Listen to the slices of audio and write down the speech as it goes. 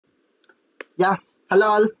Yeah, hello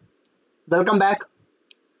all, welcome back.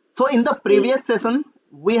 So in the Mm, previous session,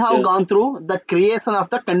 we have yeah. gone through the creation of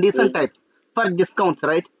the condition Mm, types for discounts,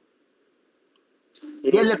 right?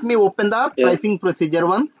 Yeah, mm, let me open the yeah. pricing procedure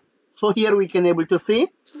once. So here we can able to see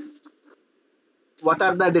what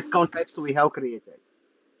are the discount types we have created.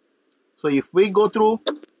 So if we go through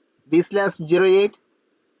B/08,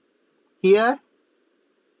 here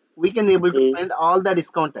we can able to Mm, find all the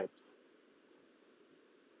discount types.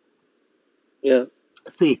 yeah.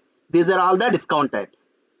 See, these are all the discount types,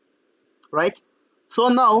 right? So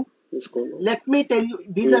now Let's go now. let me tell you,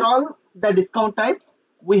 these are Mm, all the discount types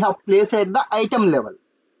we have placed at the item level,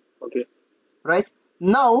 okay. right?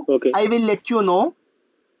 Now Okay. I will let you know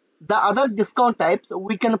the other discount types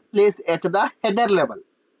we can place at the header level.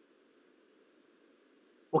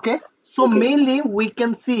 Okay, so Okay. mainly we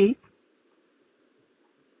can see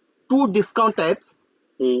two discount types,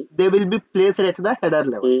 Mm, they will be placed at the header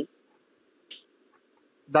level. mm,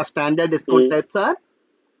 The standard discount mm, types are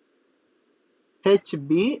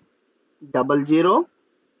HB00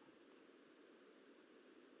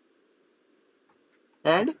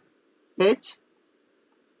 and HA00.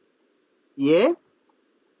 mm,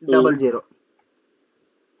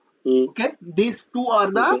 mm, Okay, these two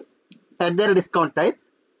are the okay. header discount types,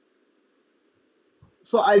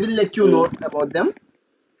 so I will let you know Mm, about them.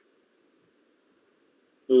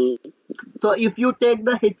 mm, So if you take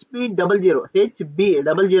the HB00,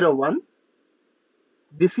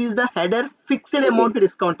 this is the header fixed okay. amount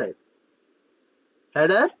discount type.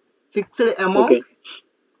 Header fixed amount Okay.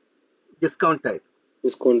 discount type.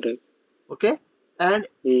 This contact. Okay, and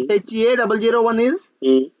Mm, HA001 is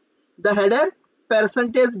mm, the header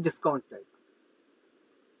percentage discount type.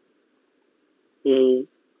 mm,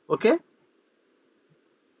 Okay,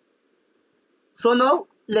 so now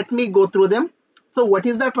let me go through them. So what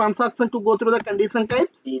is the transaction to go through the condition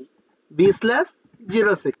types? mm.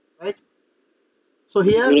 B/06, right? So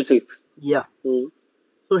here, 06. yeah. Mm,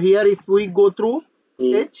 So here if we go through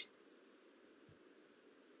mm,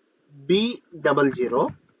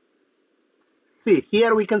 HB00, see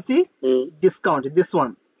here we can see mm, discount, this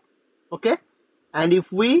one. Okay, and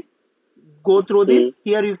if we go through this, mm,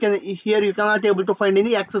 here you cannot able to find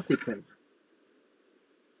any access sequence.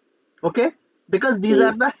 Okay, because these mm,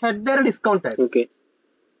 are the header discount types. okay.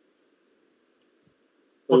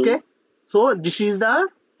 Mm, Okay, so this is the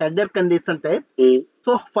header condition type. mm,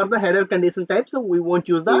 So for the header condition type, so we won't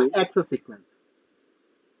use the mm, access sequence.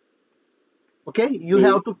 Okay, you mm,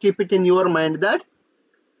 have to keep it in your mind that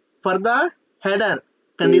for the header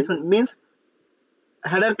mm. condition means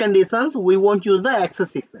header conditions, we won't use the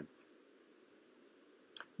access sequence.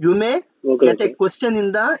 You may Okay. get a Okay. question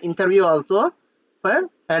in the interview also. For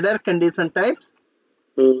header condition types,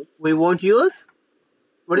 Mm, we won't use,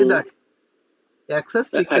 what is mm. that, access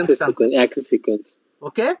sequence Access concept. sequence. Access sequence.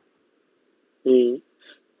 Okay, Mm,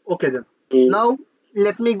 okay then. mm. Now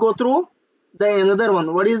let me go through the another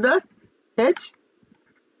one. What is that? HA00.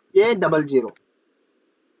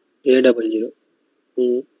 A00.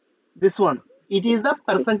 Mm, This one, it is the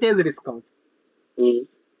percentage discount. mm,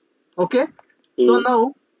 Okay, so mm,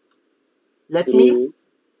 now let me mm.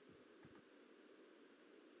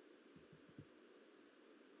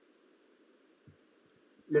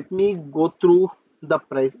 go through the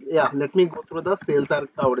price. Yeah, let me go through the sales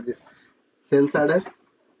order. This sales order.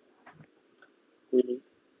 Mm,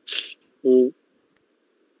 mm,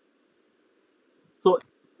 So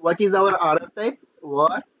what is our order type?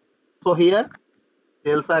 War. So here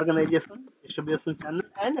sales organization, distribution channel,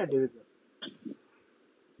 and a division.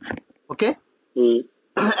 Okay, mm.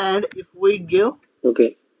 and if we give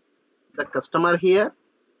Okay. the customer here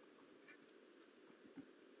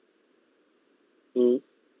Mm,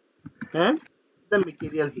 and the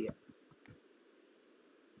material here.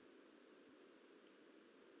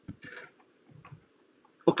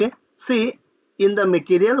 Okay, see in the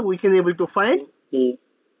material we can able to find mm,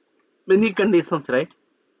 many conditions, right?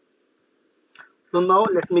 So now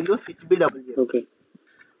let me go HB00. okay.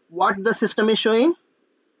 What the system is showing?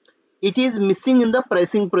 It is missing in the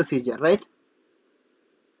pricing procedure, right?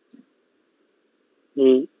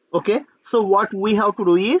 Mm, Okay, so what we have to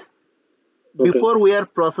do is, okay. before we are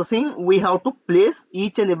processing, we have to place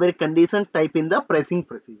each and every condition type in the pricing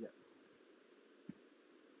procedure.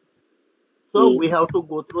 So Mm, we have to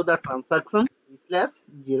go through the transaction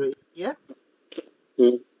B/08 here.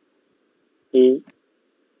 mm, mm,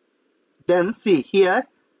 Then see here,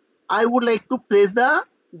 I would like to place the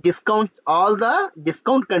discount, all the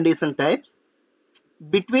discount condition types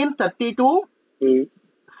between 30 to mm,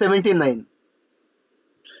 79,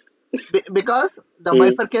 because the mm,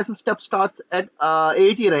 bifurcation step starts at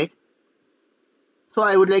 80, right? So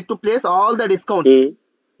I would like to place all the discounts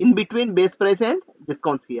in between base price and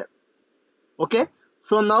discounts here. Okay.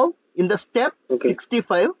 So now in the step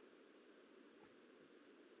 65,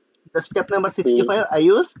 the step number 65, I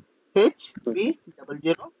use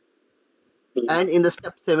HB00, and in the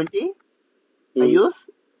step 70, I use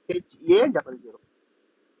HA00.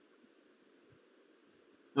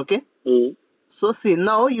 Okay. So see,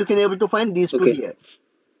 now you can able to find these two here,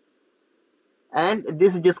 and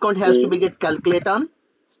this discount has to be get calculated on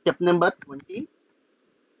step number 20,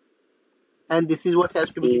 and this is what has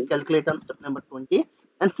to be get calculated on step number 20.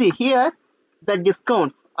 And see here, the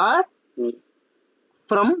discounts are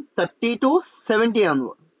from 30 to 70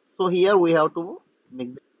 onwards. So here we have to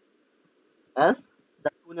make this as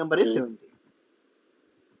the two number is 70.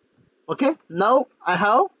 Okay. Now I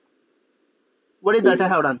have, what is that I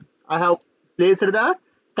have done? I have placed the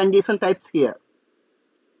condition types here.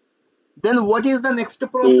 Then what is the next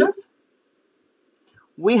process?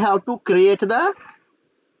 We have to create the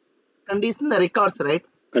condition records, right?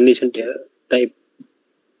 Condition type.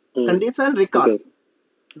 Condition records.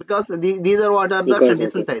 Because these are what are the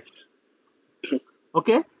condition types.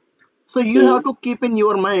 Okay. So you have to keep in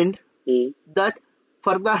your mind that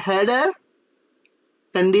for the header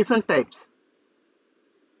condition types,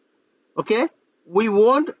 okay, we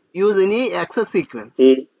won't use any access sequence.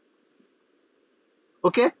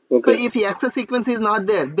 Okay. So if the access sequence is not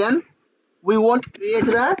there, then we won't create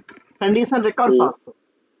the condition records also.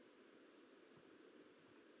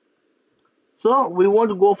 So we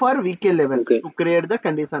won't go for VK11 to create the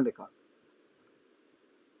condition record.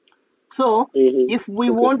 So if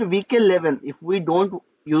we want VK11, if we don't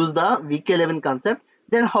use the VK11 concept,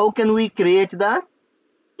 then how can we create the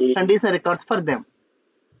condition records for them?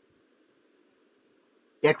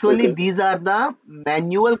 Actually, these are the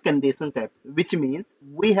manual condition types, which means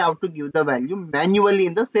we have to give the value manually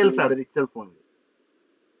in the sales order itself only.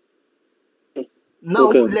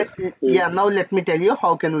 Now now let me tell you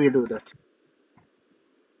how can we do that.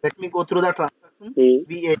 Let me go through the transaction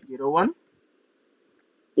V801.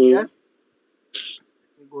 Here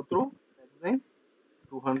we go through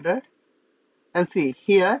 200, and see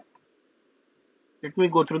here. Let me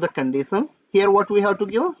go through the conditions. Here what we have to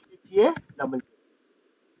give? HA00.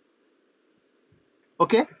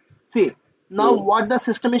 Okay. See now what the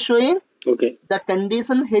system is showing. The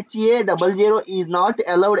condition HA00 is not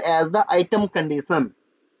allowed as the item condition.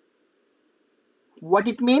 What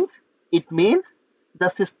it means? It means the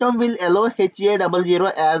system will allow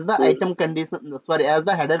HA00 as the item condition, sorry, as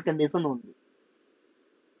the header condition only.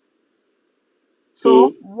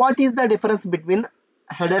 So what is the difference between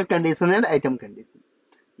header condition and item condition?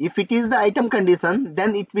 If it is the item condition,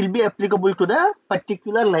 then it will be applicable to the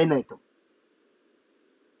particular line item.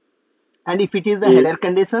 And if it is the header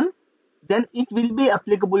condition, then it will be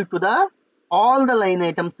applicable to the all the line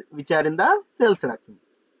items which are in the sales document.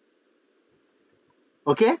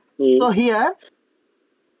 Okay. So here,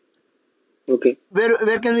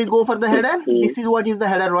 where can we go for the header? This is what is the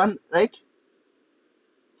header one, right?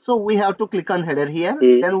 So we have to click on header here.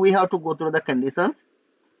 Then we have to go through the conditions.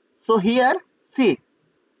 So here, see,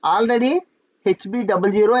 already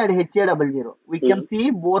HB00 and HA00. We can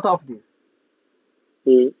see both of these.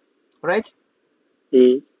 Right?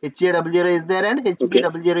 HA00 is there and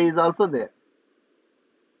HB00 is also there.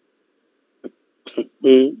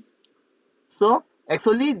 So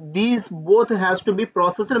actually these both has to be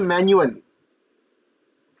processed manually.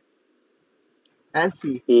 And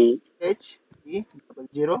see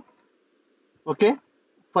HB00, okay,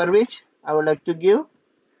 for which I would like to give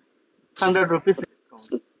 100 rupees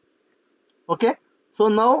discount. Okay, so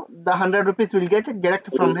now the 100 rupees will get direct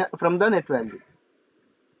from the net value.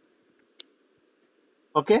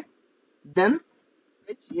 Okay, then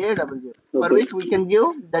HA00, for which we can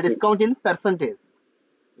give the discount in percentage.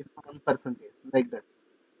 It's 1%, like that.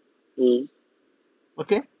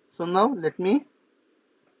 Okay, so now let me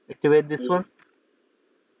activate this one.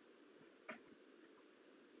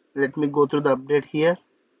 Let me go through the update here.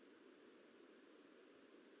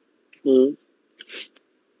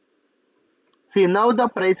 See, now the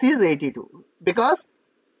price is 82 because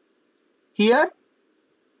here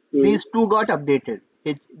these two got updated,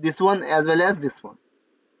 this one as well as this one.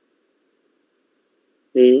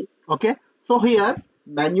 Okay, so here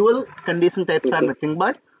manual condition types are nothing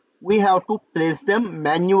but we have to place them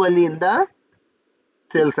manually in the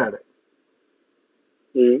sales order.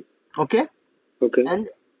 Okay, and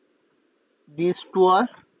these two are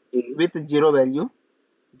with 0 value.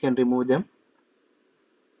 You can remove them.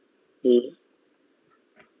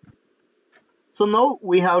 So now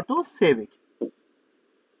we have to save it.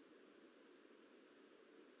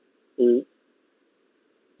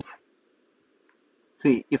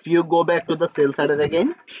 See, if you go back to the sales order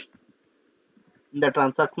again, in the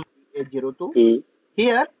transaction 0802, Mm.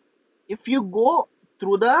 here, if you go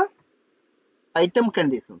through the item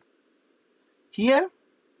conditions, here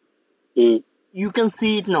Mm. you can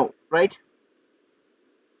see it now, right?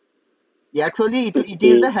 Actually, it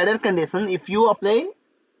is the Mm. header condition. If you apply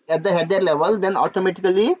at the header level, then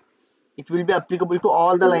automatically it will be applicable to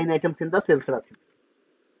all the line items in the sales document.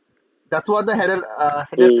 That's what the header Mm.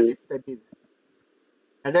 condition type is.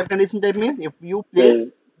 Header condition type means if you place Yeah.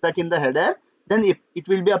 that in the header, then it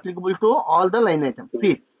will be applicable to all the line items. Mm.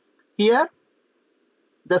 See, here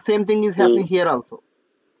the same thing is happening Mm. here also.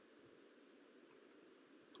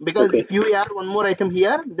 Because Okay. if you add one more item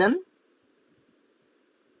here, then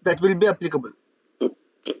that will be applicable. Mm.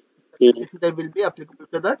 Condition type will be applicable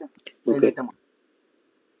to that line Okay. item.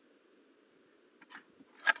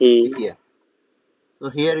 See Mm. here. So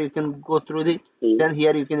here you can go through it. Mm. Then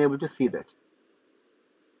here you can able to see that.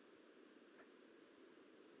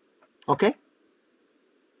 Okay.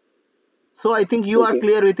 So I think you are Okay.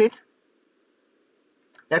 clear with it.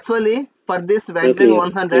 Actually, for this Vaxin Clear. Clear,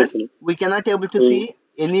 100, sir. we cannot able to Mm. see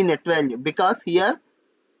any net value because here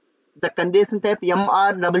the condition type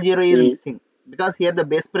MR00 is Mm. missing because here the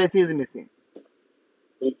base price is missing.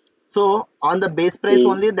 Mm. So on the base price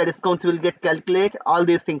Mm. only the discounts will get calculate all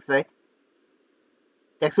these things, right?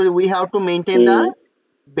 Actually, we have to maintain Mm. the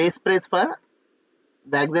base price for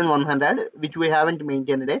Vaxin 100, which we haven't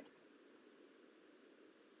maintained it.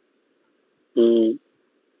 Mm.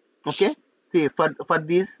 Okay. See, for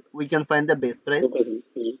this we can find the base price. Okay, sir.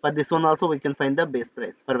 Mm. For this one also we can find the base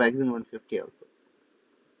price for Vaxin 150 also.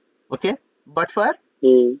 Okay. But for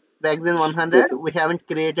Mm. Vaxin 100, Okay. we haven't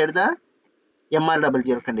created the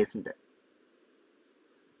MR00 condition type.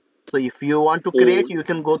 So if you want to create, Mm. you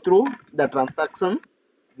can go through the transaction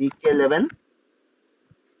VK11,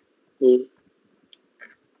 Mm.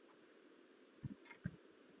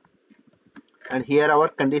 and here our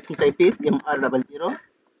condition type is MR00,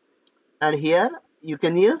 and here you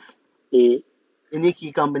can use Mm. any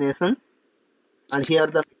key combination, and here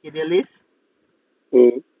the material is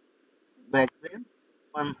Mm. Vaxin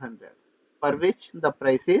 100, for which the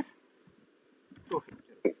price is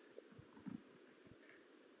 250 rupees.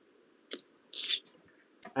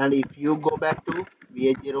 And if you go back to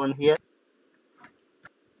VA01 here,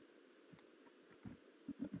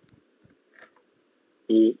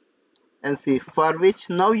 Mm. and see for which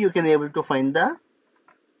now you can able to find the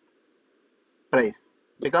price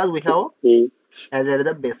because we have Mm. added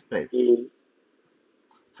the base price. Mm.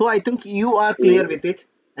 So I think you are clear Mm. with it,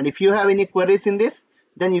 and if you have any queries in this,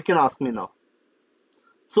 then you can ask me now.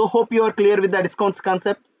 So hope you are clear with the discounts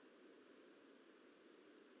concept.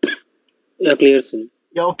 Yeah, clear, sir.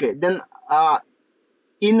 Yeah, okay. Then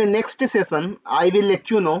in the next session, I will let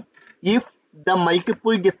you know if the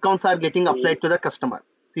multiple discounts are getting Mm. applied to the customer.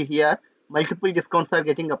 See here, multiple discounts are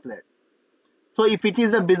getting applied. So if it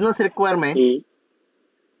is a business requirement, Mm.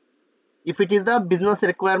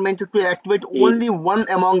 to activate Mm. only one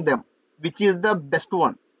among them, which is the best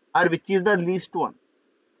one or which is the least one.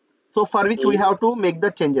 So for which we Mm. have to make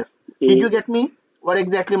the changes. Did Mm. you get me? What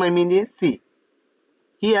exactly my meaning is? See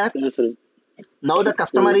here, Yeah, sir. now the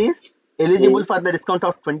customer Mm. is eligible Mm. for the discount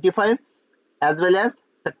of 25 as well as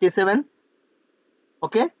 37.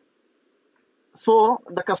 Okay, so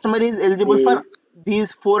the customer is eligible for Mm.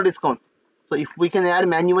 these four discounts. So if we can add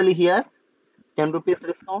manually here 10 rupees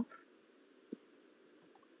discount.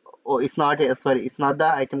 Oh, it's not sorry, it's not the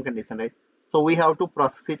item condition, right? So we have to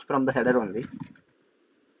process it from the header only.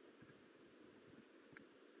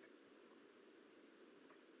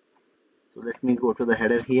 So let me go to the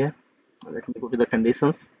header here. Let me go to the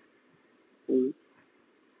conditions. Mm.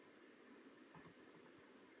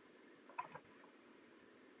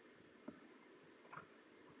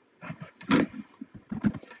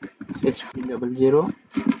 HP00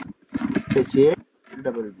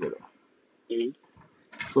 HA00. Mm.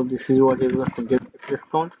 So this is what is the 20%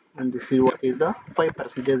 discount, and this is what is the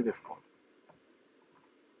 5% discount.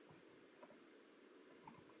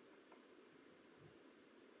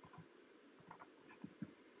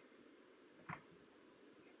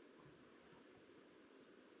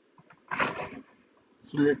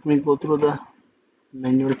 So let me go through the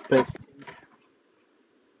manual price change.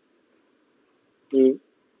 Mm.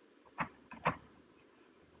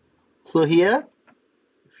 So here,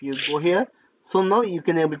 if you go here, so now you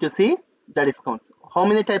can able to see the discounts. How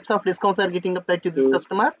many types of discounts are getting applied to this Mm.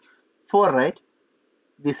 customer? Four, right?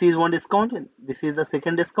 This is one discount, this is the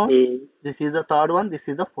second discount, Mm. this is the third one, this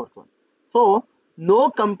is the fourth one. So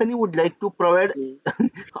no company would like to provide Mm.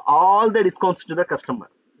 all the discounts to the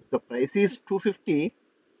customer. If the price is 250,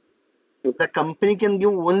 the company can give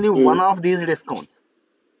only one of these discounts.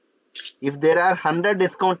 If there are 100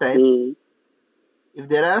 discount types, if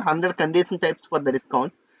there are 100 condition types for the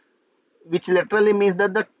discounts, which literally means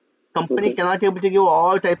that the company cannot able to give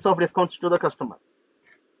all types of discounts to the customer.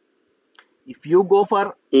 If you go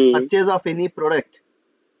for purchase of any product,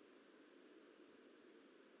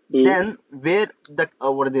 then where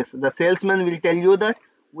the salesman will tell you that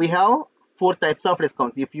we have 4 types of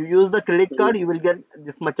discounts. If you use the credit card, you will get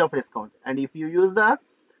this much of discount, and if you use the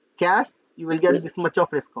cash, you will get this much of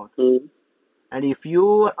discount. And if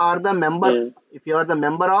you are the member, if you are the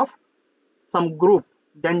member of some group,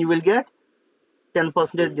 then you will get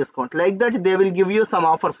 10% discount. Like that, they will give you some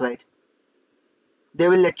offers, right? They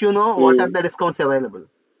will let you know what are the discounts available.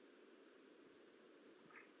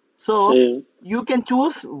 So you can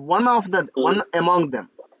choose one among them,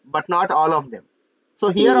 but not all of them. So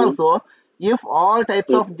here also, if all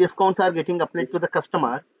types of discounts are getting applied to the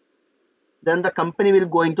customer, then the company will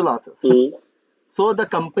go into losses. So the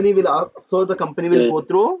company will go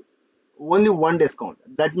through only one discount.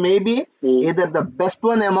 That may be either the best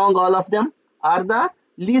one among all of them or the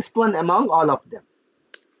least one among all of them.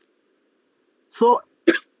 So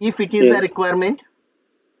if it is the requirement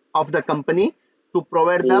of the company to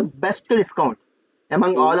provide the best discount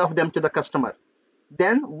among all of them to the customer,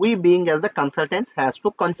 then we being as the consultants has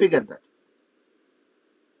to configure that.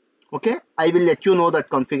 Okay, I will let you know that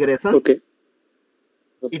configuration. Okay.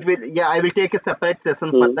 It will, I will take a separate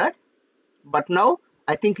session for that. But now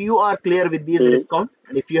I think you are clear with these discounts,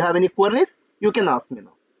 and if you have any queries, you can ask me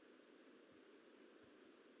now.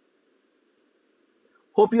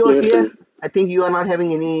 Hope you are clear. I think you are not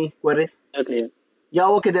having any queries. Okay. Yeah,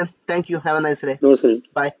 okay then. Thank you. Have a nice day. No, sir.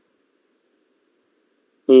 Bye.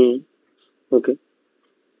 Okay.